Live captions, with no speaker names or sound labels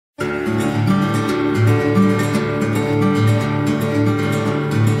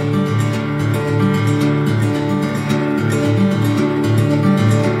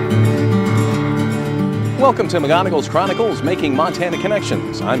Welcome to McGonigal's Chronicles, Making Montana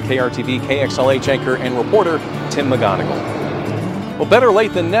Connections. I'm KRTV KXLH anchor and reporter Tim McGonigal. Well, better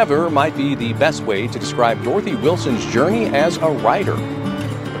late than never might be the best way to describe Dorothy Wilson's journey as a writer.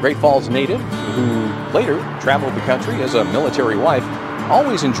 The Great Falls native, who later traveled the country as a military wife,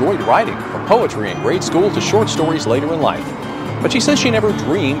 always enjoyed writing, from poetry in grade school to short stories later in life. But she says she never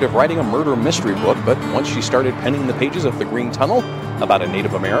dreamed of writing a murder mystery book, but once she started penning the pages of The Green Tunnel, about a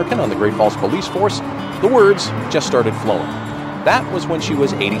Native American on the Great Falls Police Force, the words just started flowing. That was when she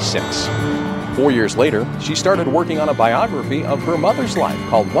was 86. 4 years later, she started working on a biography of her mother's life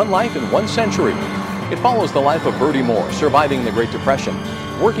called One Life in One Century. It follows the life of Bertie Moore, surviving the Great Depression,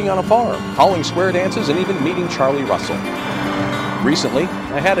 working on a farm, calling square dances, and even meeting Charlie Russell. Recently,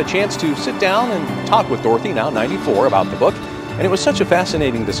 I had a chance to sit down and talk with Dorothy, now 94, about the book, and it was such a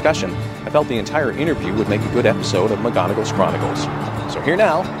fascinating discussion. I felt the entire interview would make a good episode of McGonigal's Chronicles. So here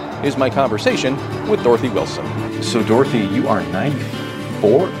now is my conversation with Dorothy Wilson. So Dorothy, you are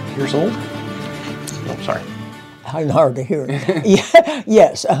 94 years old? Oh, sorry. I'm hard to hear. Yeah,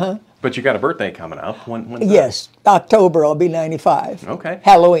 yes, But you got a birthday coming up. When's yes, October I'll be 95. Okay.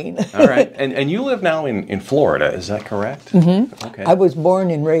 Halloween. All right. And you live now in Florida, is that correct? Mm-hmm. Okay. I was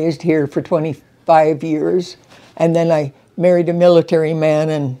born and raised here for 25 years, and then I married a military man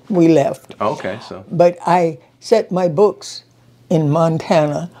and we left. Okay, so. But I set my books in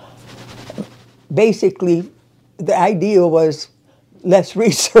Montana. Basically, the idea was less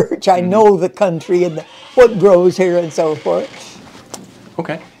research. I know the country and what grows here and so forth.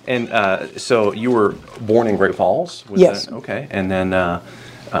 Okay. And so you were born in Great Falls? Was Yes. That? Okay. And then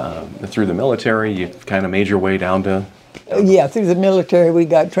through the military, you kind of made your way down to... Yeah, through the military we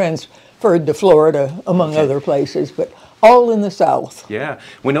got transferred to Florida, among other places, but all in the South. Yeah.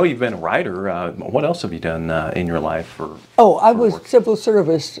 We know you've been a writer. What else have you done in your life? I was civil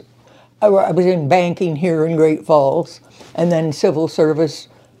service. I was in banking here in Great Falls, and then civil service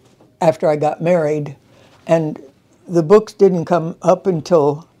after I got married. And the books didn't come up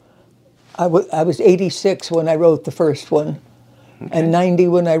until I was 86 when I wrote the first one, and 90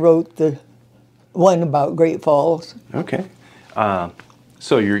 when I wrote the one about Great Falls. Okay.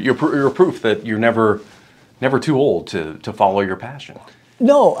 So you're proof that you're never too old to follow your passion.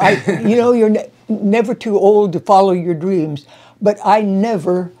 No, you're never too old to follow your dreams, but I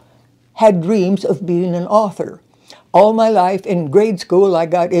never had dreams of being an author. All my life in grade school I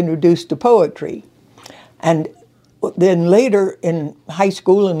got introduced to poetry, and then later in high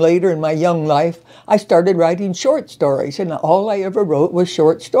school and later in my young life I started writing short stories, and all I ever wrote was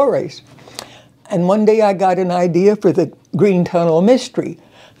short stories. And one day I got an idea for the Green Tunnel mystery,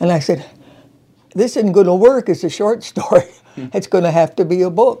 and I said, this isn't going to work as a short story. It's going to have to be a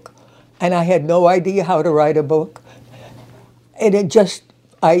book. And I had no idea how to write a book. And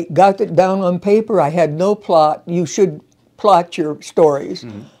I got it down on paper. I had no plot. You should plot your stories.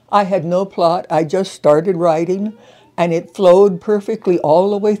 Mm-hmm. I had no plot. I just started writing, and it flowed perfectly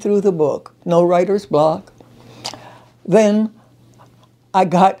all the way through the book. No writer's block. Then I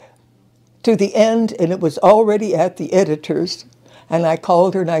got to the end, and it was already at the editor's, and I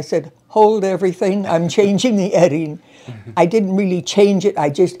called her and I said, hold everything, I'm changing the ending. I didn't really change it, I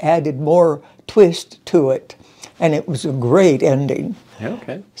just added more twist to it. And it was a great ending.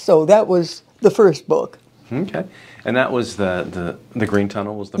 Okay. So that was the first book. Okay. And that was the Green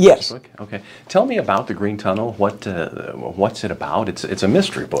Tunnel was the first Yes. book? Okay. Tell me about the Green Tunnel. What's it about? It's a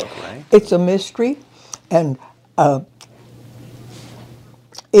mystery book, right? It's a mystery, and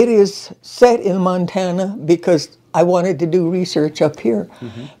it is set in Montana because I wanted to do research up here.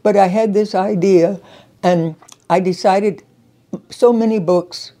 Mm-hmm. But I had this idea, and I decided so many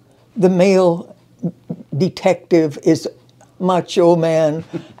books, the male detective is macho man,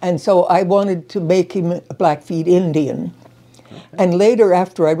 and so I wanted to make him a Blackfeet Indian. Okay. And later,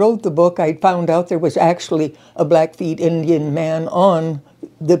 after I wrote the book, I found out there was actually a Blackfeet Indian man on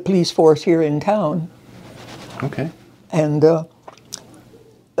the police force here in town. Okay. And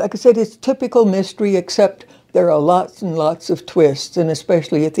like I said, it's typical mystery, except there are lots and lots of twists, and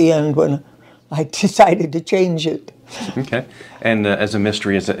especially at the end when I decided to change it. Okay. And as a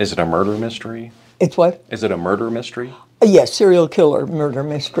mystery, is it a murder mystery? It's what? Is it a murder mystery? Yes, serial killer murder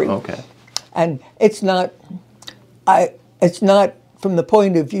mystery. Okay. And it's not from the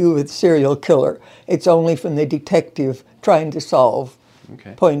point of view of the serial killer. It's only from the detective trying to solve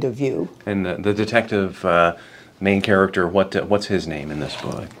point of view. And the detective main character, what's his name in this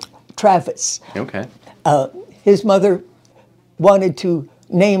book? Travis. Okay. His mother wanted to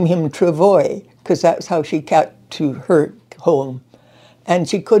name him Travoy because that's how she got to her home. And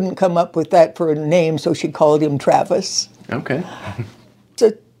she couldn't come up with that for a name, so she called him Travis. Okay. It's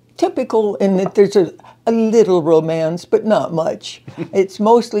a typical in that there's a little romance, but not much. It's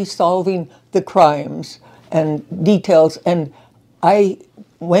mostly solving the crimes and details. And I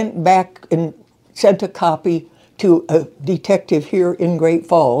went back and sent a copy to a detective here in Great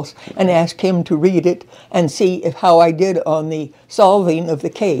Falls and asked him to read it and see how I did on the solving of the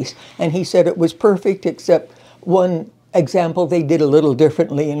case. And he said it was perfect, except one example they did a little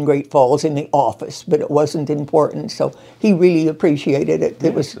differently in Great Falls in the office, but it wasn't important. So he really appreciated it.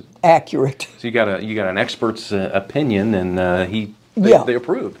 It was accurate. So you got an expert's opinion, and they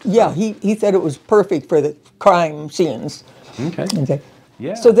approved. So. Yeah, he said it was perfect for the crime scenes. Okay.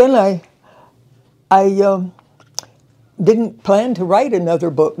 Yeah. So then I didn't plan to write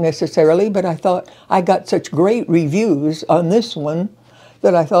another book necessarily, but I thought I got such great reviews on this one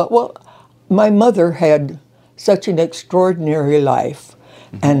that I thought, well, my mother had such an extraordinary life,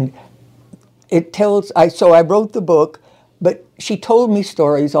 and it tells. So I wrote the book, but she told me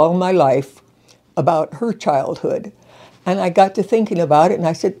stories all my life about her childhood, and I got to thinking about it, and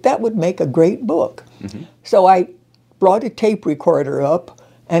I said that would make a great book. So I brought a tape recorder up,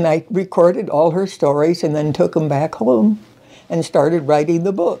 and I recorded all her stories and then took them back home and started writing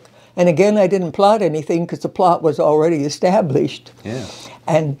the book. And again, I didn't plot anything because the plot was already established. Yeah.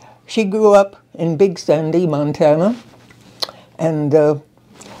 And she grew up in Big Sandy, Montana, and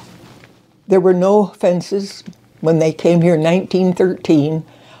there were no fences when they came here in 1913.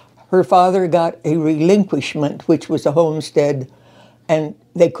 Her father got a relinquishment, which was a homestead, and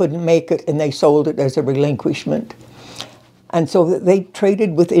they couldn't make it, and they sold it as a relinquishment. And so they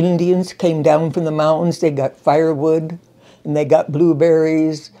traded with Indians, came down from the mountains. They got firewood, and they got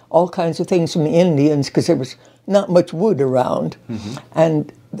blueberries, all kinds of things from the Indians, because there was not much wood around.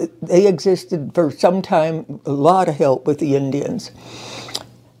 And they existed for some time, a lot of help with the Indians.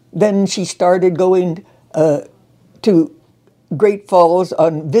 Then she started going to Great Falls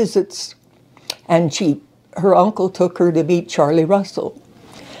on visits, and her uncle took her to meet Charlie Russell.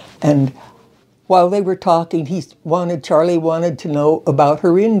 And while they were talking, Charlie wanted to know about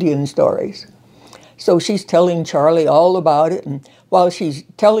her Indian stories. So she's telling Charlie all about it, and while she's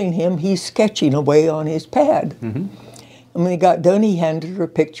telling him, he's sketching away on his pad. And when he got done, he handed her a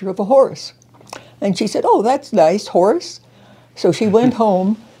picture of a horse. And she said, "Oh, that's nice, horse." So she went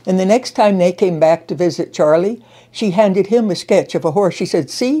home, and the next time they came back to visit Charlie, she handed him a sketch of a horse. She said,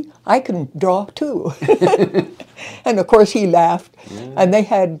 "See, I can draw too." And of course he laughed, and they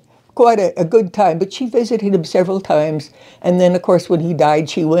had quite a good time. But she visited him several times, and then of course when he died,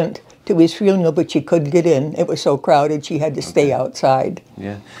 she went to his funeral, but she couldn't get in. It was so crowded, she had to stay outside.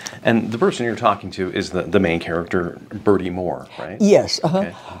 Yeah. And the person you're talking to is the main character, Bertie Moore, right? Yes.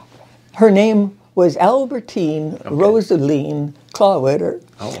 Okay. Her name was Albertine Rosaline Clawwitter,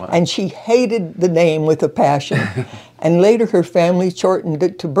 and she hated the name with a passion. And later her family shortened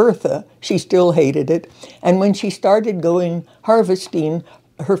it to Bertha. She still hated it. And when she started going harvesting,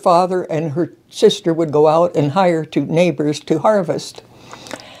 her father and her sister would go out and hire two neighbors to harvest.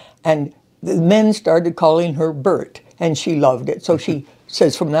 And the men started calling her Bert, and she loved it. So she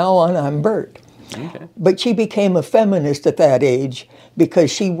says, from now on, I'm Bert. But she became a feminist at that age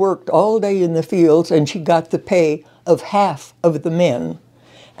because she worked all day in the fields and she got the pay of half of the men.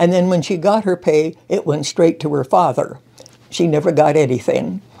 And then when she got her pay, it went straight to her father. She never got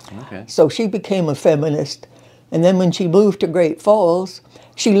anything. So she became a feminist. And then when she moved to Great Falls,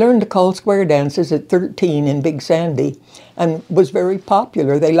 she learned to call square dances at 13 in Big Sandy and was very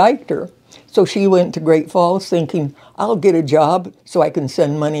popular. They liked her. So she went to Great Falls thinking, I'll get a job so I can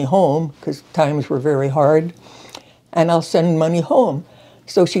send money home, because times were very hard, and I'll send money home.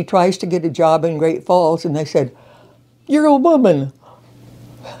 So she tries to get a job in Great Falls, and they said, you're a woman.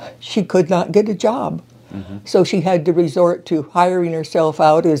 She could not get a job. So she had to resort to hiring herself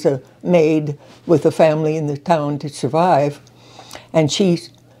out as a maid with a family in the town to survive. And she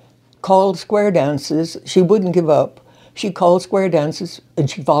called square dances. She wouldn't give up. She called square dances, and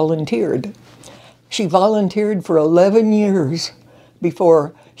she volunteered. She volunteered for 11 years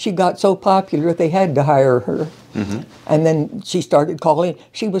before she got so popular they had to hire her. And then she started calling.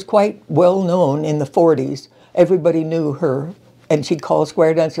 She was quite well known in the 40s. Everybody knew her. And she called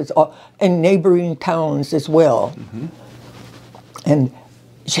square dances in neighboring towns as well. And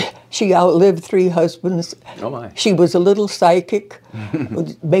she outlived 3 husbands. Oh my. She was a little psychic,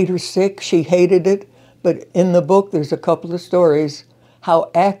 made her sick. She hated it. But in the book, there's a couple of stories how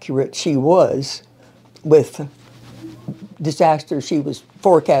accurate she was with disasters she was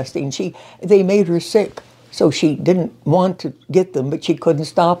forecasting. They made her sick, so she didn't want to get them, but she couldn't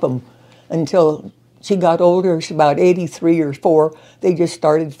stop them until she got older. She's about 83 or 4. They just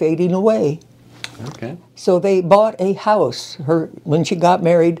started fading away. So they bought a house. When she got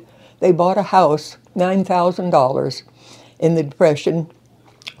married, they bought a house $9,000 in the Depression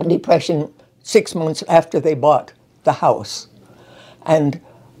 6 months after they bought the house. And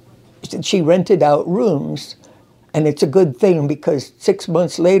she rented out rooms. And it's a good thing because 6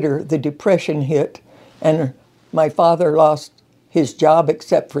 months later, the Depression hit, and my father lost his job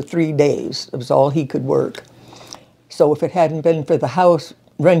except for 3 days. It was all he could work. So if it hadn't been for the house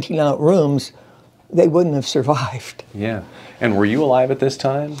renting out rooms, they wouldn't have survived. Yeah. And were you alive at this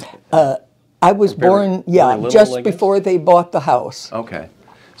time? I was born, just before they bought the house. Okay.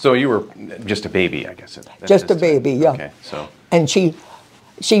 So you were just a baby, I guess. Just a baby, yeah. Okay, so. And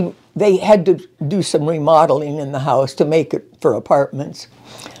they had to do some remodeling in the house to make it for apartments.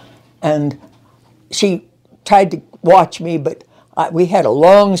 And she tried to watch me, but we had a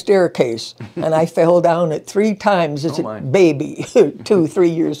long staircase, and I fell down it 3 times as a baby, 2, 3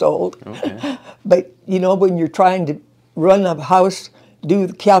 years old. Okay. But, you know, when you're trying to run a house, you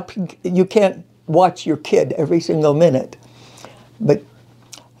can't watch your kid every single minute. But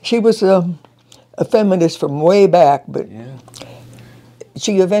she was a feminist from way back, but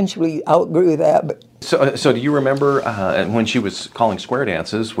she eventually outgrew that. But So do you remember when she was calling square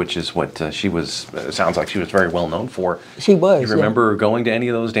dances, which is what she was, sounds like she was very well known for. She was, Do you remember going to any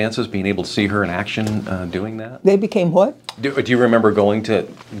of those dances, being able to see her in action doing that? They became what? Do you remember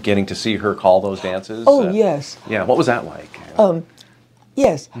getting to see her call those dances? Oh, yes. Yeah, what was that like?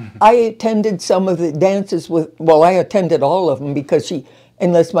 Yes. I attended some of the dances I attended all of them because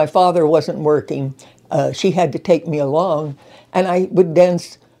unless my father wasn't working, she had to take me along. And I would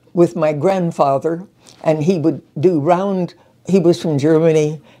dance with my grandfather, and he would do he was from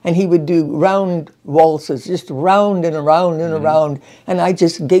Germany, and he would do round waltzes, just round and around and around, and I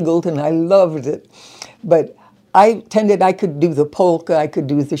just giggled and I loved it. But I could do the polka, I could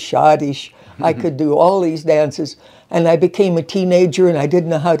do the schottisch, I could do all these dances, and I became a teenager and I didn't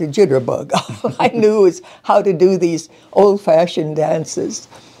know how to jitterbug. All I knew was how to do these old-fashioned dances.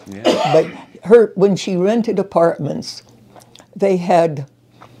 Yeah. But when she rented apartments, they had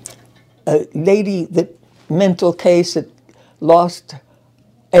a lady mental case that lost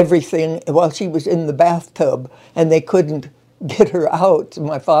everything while she was in the bathtub, and they couldn't get her out. So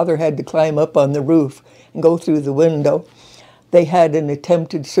my father had to climb up on the roof and go through the window. They had an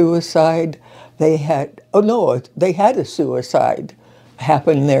attempted suicide. They had a suicide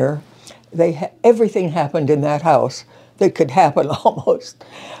happen there. Everything happened in that house that could happen almost.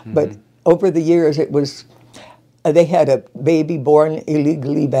 But over the years, it was. They had a baby born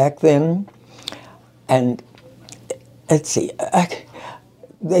illegally back then, and let's see,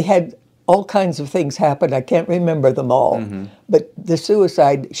 they had all kinds of things happen. I can't remember them all, but the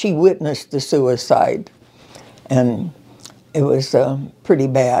suicide, she witnessed the suicide, and it was pretty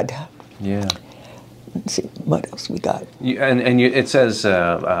bad. Yeah. Let's see, what else we got? It says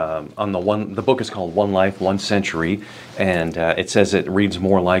on the book is called One Life, One Century, and it says it reads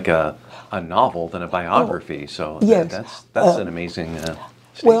more like a novel than a biography. So yes. that's an amazing statement.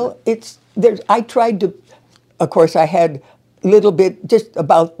 Well, I tried to, of course, I had a little bit just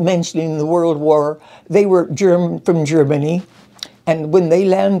about mentioning the World War. They were from Germany, and when they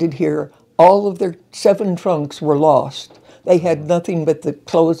landed here, all of their 7 trunks were lost. They had nothing but the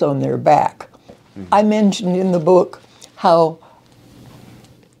clothes on their back. I mentioned in the book how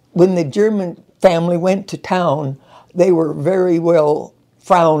when the German family went to town, they were very well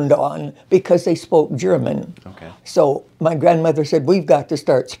frowned on because they spoke German. Okay. So my grandmother said, we've got to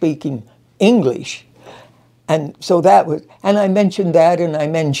start speaking English. And so and I mentioned that, and I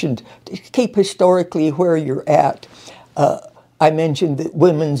mentioned keep historically where you're at. I mentioned the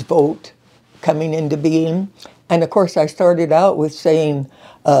women's vote coming into being. And of course I started out with saying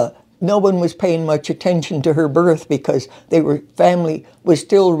no one was paying much attention to her birth because family was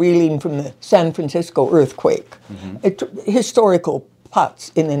still reeling from the San Francisco earthquake. Historical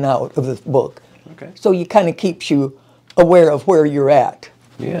pots in and out of the book. Okay. So it kind of keeps you aware of where you're at.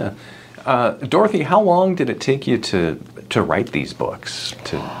 Yeah. Dorothy, how long did it take you to write these books?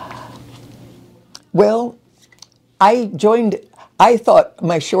 Well, I thought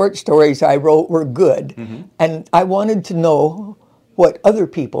my short stories I wrote were good, and I wanted to know what other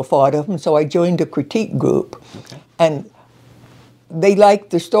people thought of them, so I joined a critique group. Okay. And they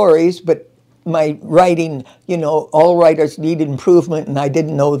liked the stories, but my writing, all writers need improvement, and I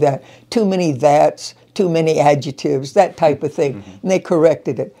didn't know that. Too many that's, too many adjectives, that type of thing. And they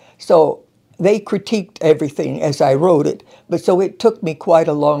corrected it. So they critiqued everything as I wrote it. But so it took me quite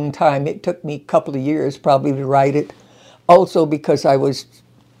a long time. It took me a couple of years probably to write it. Also because I was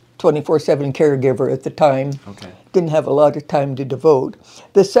 24/7 caregiver at the time. Okay. Didn't have a lot of time to devote.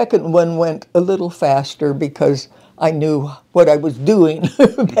 The second one went a little faster because I knew what I was doing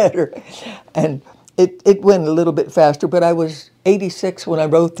better. And it went a little bit faster, but I was 86 when I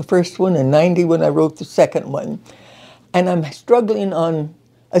wrote the first one and 90 when I wrote the second one. And I'm struggling on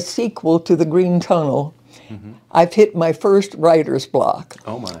a sequel to The Green Tunnel. I've hit my first writer's block.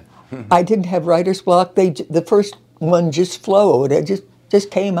 Oh, my. I didn't have writer's block. The first one just flowed. It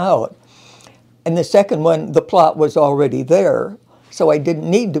just came out. And the second one, the plot was already there, so I didn't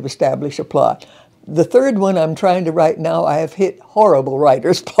need to establish a plot. The third one I'm trying to write now, I have hit horrible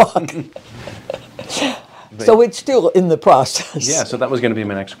writer's block. So it's still in the process. Yeah, so that was going to be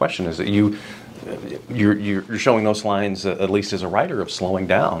my next question, is that you're showing those lines, at least as a writer, of slowing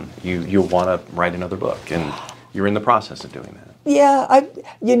down. You want to write another book, and you're in the process of doing that. Yeah,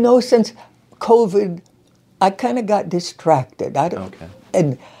 since COVID, I kind of got distracted.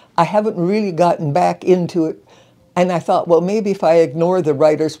 And I haven't really gotten back into it. And I thought, well, maybe if I ignore the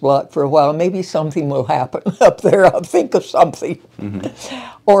writer's block for a while, maybe something will happen up there. I'll think of something.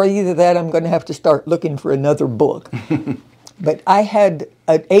 Or either that, I'm going to have to start looking for another book. But I had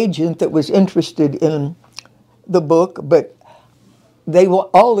an agent that was interested in the book, but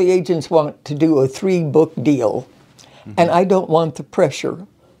all the agents want to do a 3-book deal. And I don't want the pressure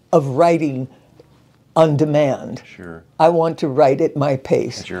of writing on demand. Sure. I want to write at my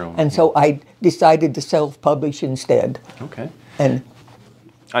pace. At your own, and so I decided to self-publish instead. Okay. And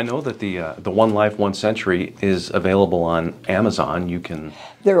I know that the One Life, One Century is available on Amazon. You can.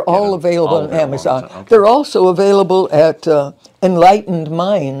 They're all available on Amazon. Okay. They're also available at Enlightened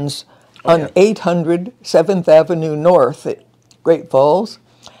Minds on 800 7th Avenue North at Great Falls.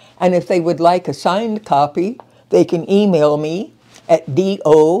 And if they would like a signed copy, they can email me at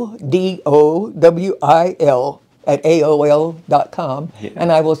dodowil@aol.com,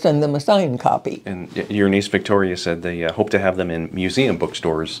 and I will send them a signed copy. And your niece Victoria said they hope to have them in museum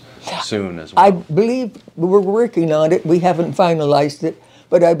bookstores soon as well. I believe we're working on it. We haven't finalized it,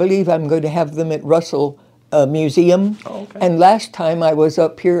 but I believe I'm going to have them at Russell Museum. Oh, okay. And last time I was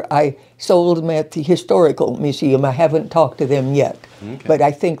up here, I sold them at the Historical Museum. I haven't talked to them yet, but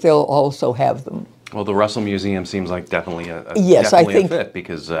I think they'll also have them. Well, the Russell Museum seems like definitely a fit,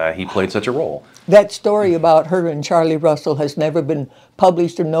 because he played such a role. That story about her and Charlie Russell has never been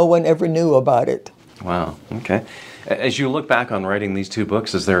published, or no one ever knew about it. Wow. Okay. As you look back on writing these 2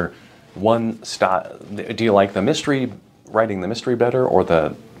 books, is there one style? Do you like writing the mystery better, or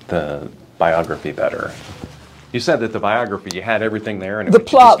the biography better? You said that the biography, you had everything there, and the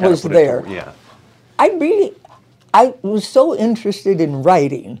plot was there. Yeah. I was so interested in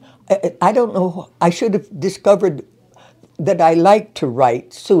writing. I don't know, I should have discovered that I liked to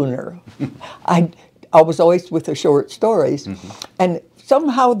write sooner. I was always with the short stories. And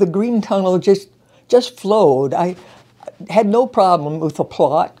somehow the Green Tunnel just flowed. I had no problem with the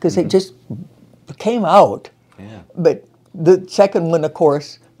plot, because it just came out. Yeah. But the second one, of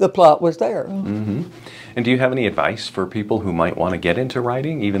course, the plot was there. And do you have any advice for people who might want to get into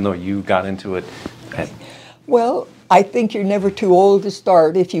writing, even though you got into it Well, I think you're never too old to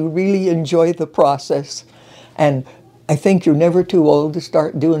start if you really enjoy the process. And I think you're never too old to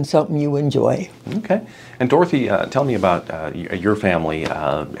start doing something you enjoy. Okay. And Dorothy, tell me about your family.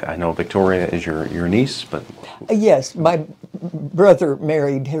 I know Victoria is your niece, but... Yes, my brother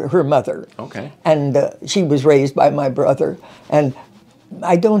married her mother. Okay. And she was raised by my brother. And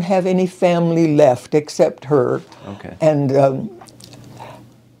I don't have any family left except her. Okay. And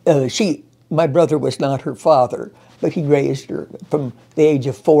my brother was not her father, but he raised her from the age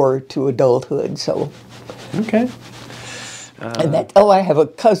of 4 to adulthood, so. Okay. And I have a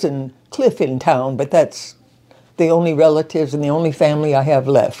cousin, Cliff, in town, but that's the only relatives and the only family I have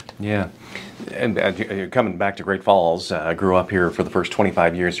left. Yeah. And you're coming back to Great Falls, grew up here for the first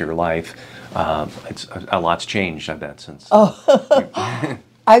 25 years of your life. A lot's changed, I bet, since.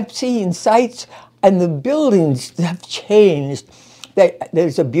 I've seen sites, and the buildings have changed.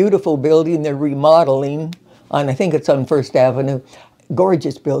 There's a beautiful building they're remodeling I think it's on First Avenue,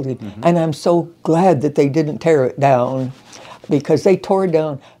 gorgeous building. And I'm so glad that they didn't tear it down, because they tore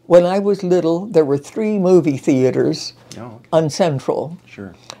down. When I was little, there were 3 movie theaters on Central.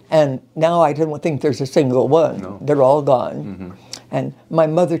 Sure. And now I don't think there's a single one. No. They're all gone. And my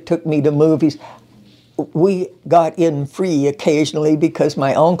mother took me to movies. We got in free occasionally because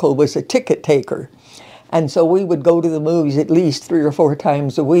my uncle was a ticket taker. And so we would go to the movies at least 3 or 4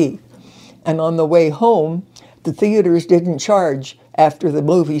 times a week. And on the way home, the theaters didn't charge after the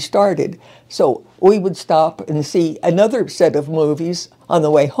movie started. So we would stop and see another set of movies on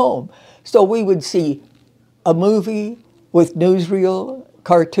the way home. So we would see a movie with newsreel,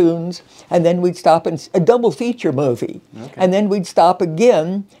 cartoons, and then we'd stop and a double feature movie. And then we'd stop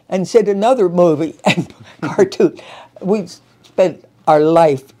again and sit another movie and cartoon. We spent our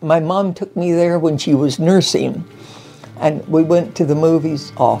life. My mom took me there when she was nursing, and we went to the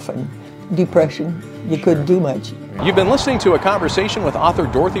movies often. Depression, you couldn't do much. You've been listening to a conversation with author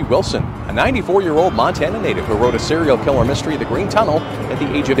Dorothy Wilson, a 94-year-old Montana native who wrote a serial killer mystery, The Green Tunnel, at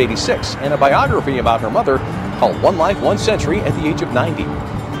the age of 86, and a biography about her mother called One Life, One Century at the age of 90.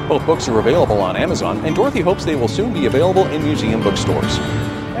 Both books are available on Amazon, and Dorothy hopes they will soon be available in museum bookstores.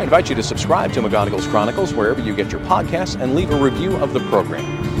 I invite you to subscribe to McGonigal's Chronicles wherever you get your podcasts and leave a review of the program.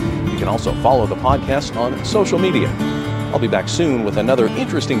 You can also follow the podcast on social media. I'll be back soon with another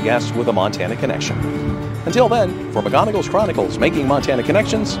interesting guest with a Montana connection. Until then, for McGonigal's Chronicles, Making Montana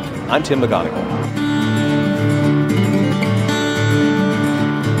Connections, I'm Tim McGonigal.